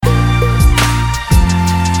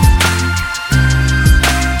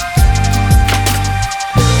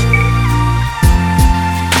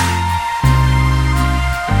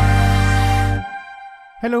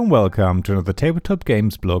Hello and welcome to another Tabletop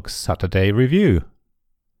Games Blog Saturday review.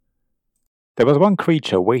 There was one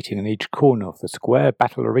creature waiting in each corner of the square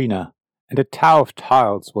battle arena, and a tower of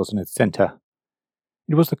tiles was in its centre.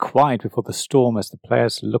 It was the quiet before the storm as the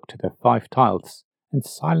players looked at their 5 tiles and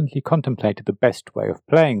silently contemplated the best way of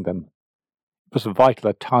playing them. It was vital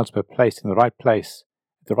that tiles were placed in the right place,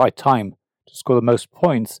 at the right time, to score the most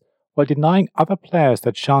points, while denying other players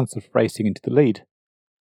their chance of racing into the lead.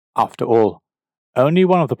 After all, only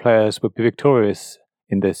one of the players would be victorious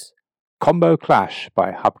in this Combo Clash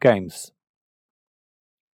by Hub Games.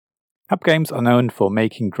 Hub Games are known for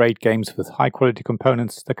making great games with high-quality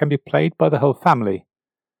components that can be played by the whole family.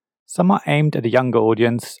 Some are aimed at a younger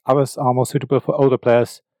audience, others are more suitable for older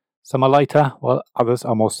players, some are lighter, while others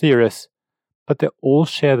are more serious, but they all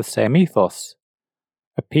share the same ethos: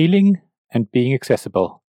 appealing and being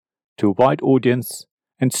accessible to a wide audience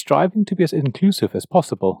and striving to be as inclusive as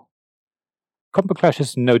possible. Combo Clash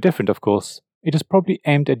is no different, of course. It is probably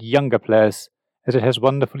aimed at younger players, as it has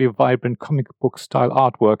wonderfully vibrant comic book style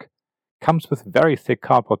artwork, comes with very thick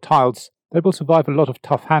cardboard tiles that will survive a lot of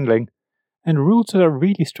tough handling, and rules that are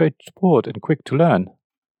really straightforward and quick to learn.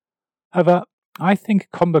 However, I think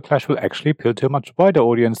Combo Clash will actually appeal to a much wider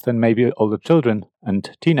audience than maybe older children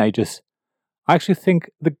and teenagers. I actually think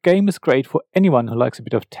the game is great for anyone who likes a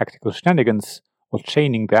bit of tactical shenanigans or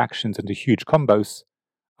chaining the actions into huge combos.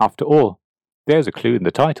 After all, there's a clue in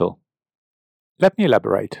the title. Let me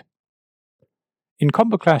elaborate. In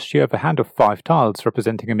Combo Clash you have a hand of 5 tiles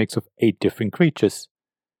representing a mix of 8 different creatures.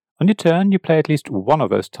 On your turn you play at least one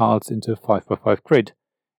of those tiles into a 5x5 grid,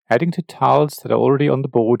 adding to tiles that are already on the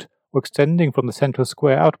board or extending from the central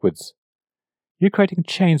square outwards. You're creating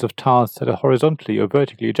chains of tiles that are horizontally or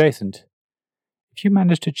vertically adjacent. If you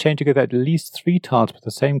manage to chain together at least 3 tiles with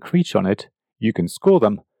the same creature on it, you can score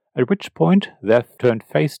them, at which point they're turned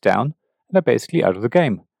face down and are basically out of the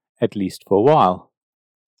game, at least for a while.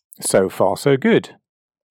 So far so good.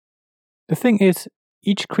 The thing is,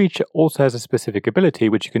 each creature also has a specific ability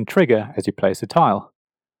which you can trigger as you place a tile.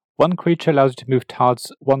 One creature allows you to move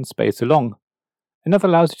tiles one space along, another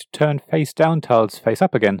allows you to turn face down tiles face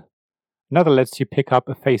up again, another lets you pick up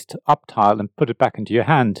a face up tile and put it back into your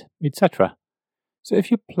hand, etc. So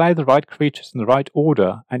if you play the right creatures in the right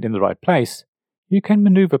order and in the right place, you can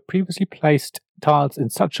maneuver previously placed tiles in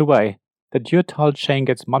such a way that your tile chain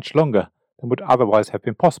gets much longer than would otherwise have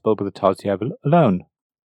been possible with the tiles you have alone.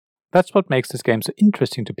 That's what makes this game so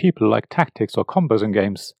interesting to people who like tactics or combos in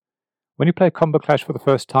games. When you play Combo Clash for the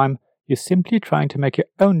first time, you're simply trying to make your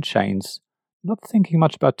own chains, not thinking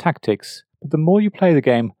much about tactics, but the more you play the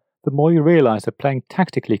game, the more you realize that playing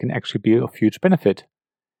tactically can actually be of huge benefit.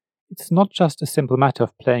 It's not just a simple matter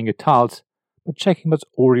of playing your tiles, but checking what's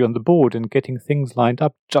already on the board and getting things lined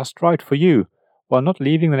up just right for you, while not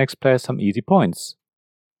leaving the next player some easy points.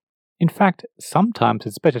 In fact, sometimes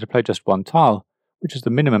it's better to play just one tile, which is the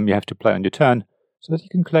minimum you have to play on your turn, so that you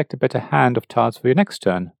can collect a better hand of tiles for your next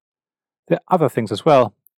turn. There are other things as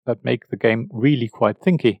well that make the game really quite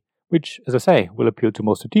thinky, which, as I say, will appeal to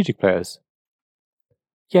more strategic players.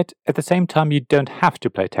 Yet, at the same time, you don't have to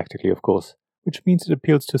play tactically, of course, which means it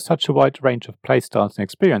appeals to such a wide range of playstyles and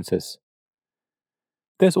experiences.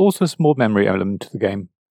 There's also a small memory element to the game.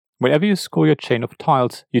 Whenever you score your chain of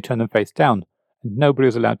tiles, you turn them face down, and nobody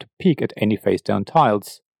is allowed to peek at any face down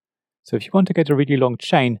tiles. So if you want to get a really long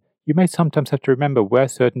chain, you may sometimes have to remember where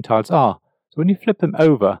certain tiles are, so when you flip them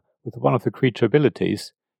over with one of the creature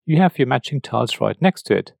abilities, you have your matching tiles right next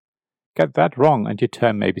to it. Get that wrong and your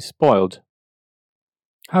turn may be spoiled.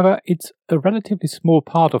 However, it's a relatively small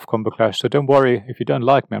part of Combo Clash, so don't worry if you don't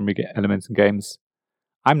like memory elements in games.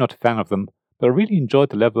 I'm not a fan of them, but I really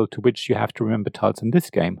enjoyed the level to which you have to remember tiles in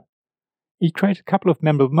this game. It created a couple of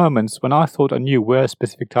memorable moments when I thought I knew where a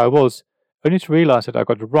specific tile was, only to realize that I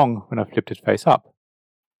got it wrong when I flipped it face up.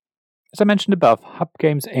 As I mentioned above, Hub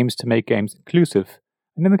Games aims to make games inclusive,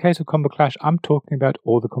 and in the case of Combo Clash I'm talking about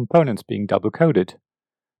all the components being double-coded.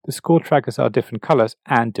 The score trackers are different colors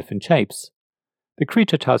and different shapes. The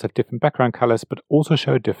creature tiles have different background colors but also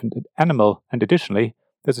show a different animal, and additionally,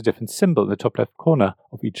 there's a different symbol in the top left corner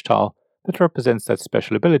of each tile that represents that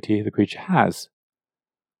special ability the creature has.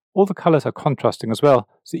 All the colors are contrasting as well,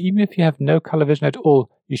 so even if you have no color vision at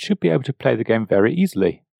all, you should be able to play the game very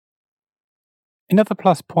easily. Another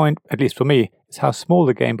plus point, at least for me, is how small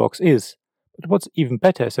the game box is, but what's even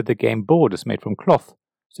better is that the game board is made from cloth,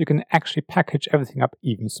 so you can actually package everything up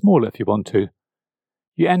even smaller if you want to.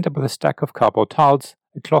 You end up with a stack of cardboard tiles,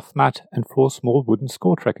 a cloth mat, and 4 small wooden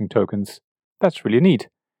score tracking tokens. That's really neat.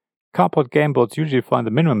 Cardboard game boards usually define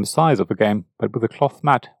the minimum size of a game, but with a cloth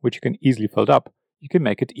mat, which you can easily fold up, you can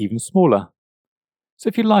make it even smaller. So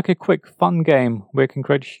if you like a quick, fun game where you can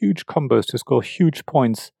create huge combos to score huge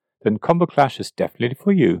points, then Combo Clash is definitely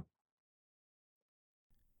for you.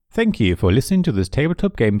 Thank you for listening to this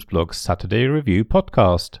Tabletop Games Blog Saturday Review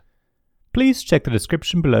podcast. Please check the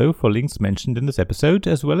description below for links mentioned in this episode,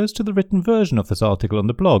 as well as to the written version of this article on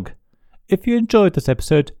the blog. If you enjoyed this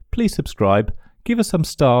episode, please subscribe, give us some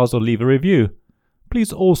stars or leave a review.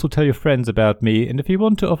 Please also tell your friends about me, and if you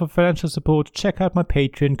want to offer financial support, check out my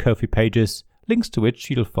Patreon and Ko-fi pages, links to which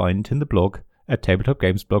you'll find in the blog at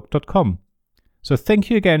tabletopgamesblog.com. So thank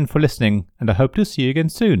you again for listening, and I hope to see you again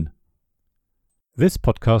soon. This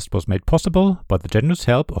podcast was made possible by the generous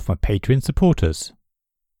help of my Patreon supporters.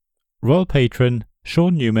 Royal Patron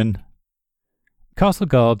Sean Newman, Castle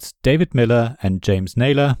Guards David Miller and James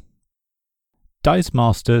Naylor, Dice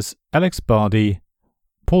Masters Alex Bardi,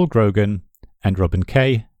 Paul Grogan and Robin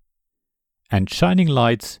Kay, and Shining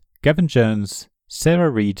Lights Gavin Jones, Sarah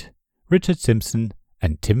Reed, Richard Simpson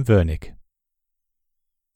and Tim Vernick.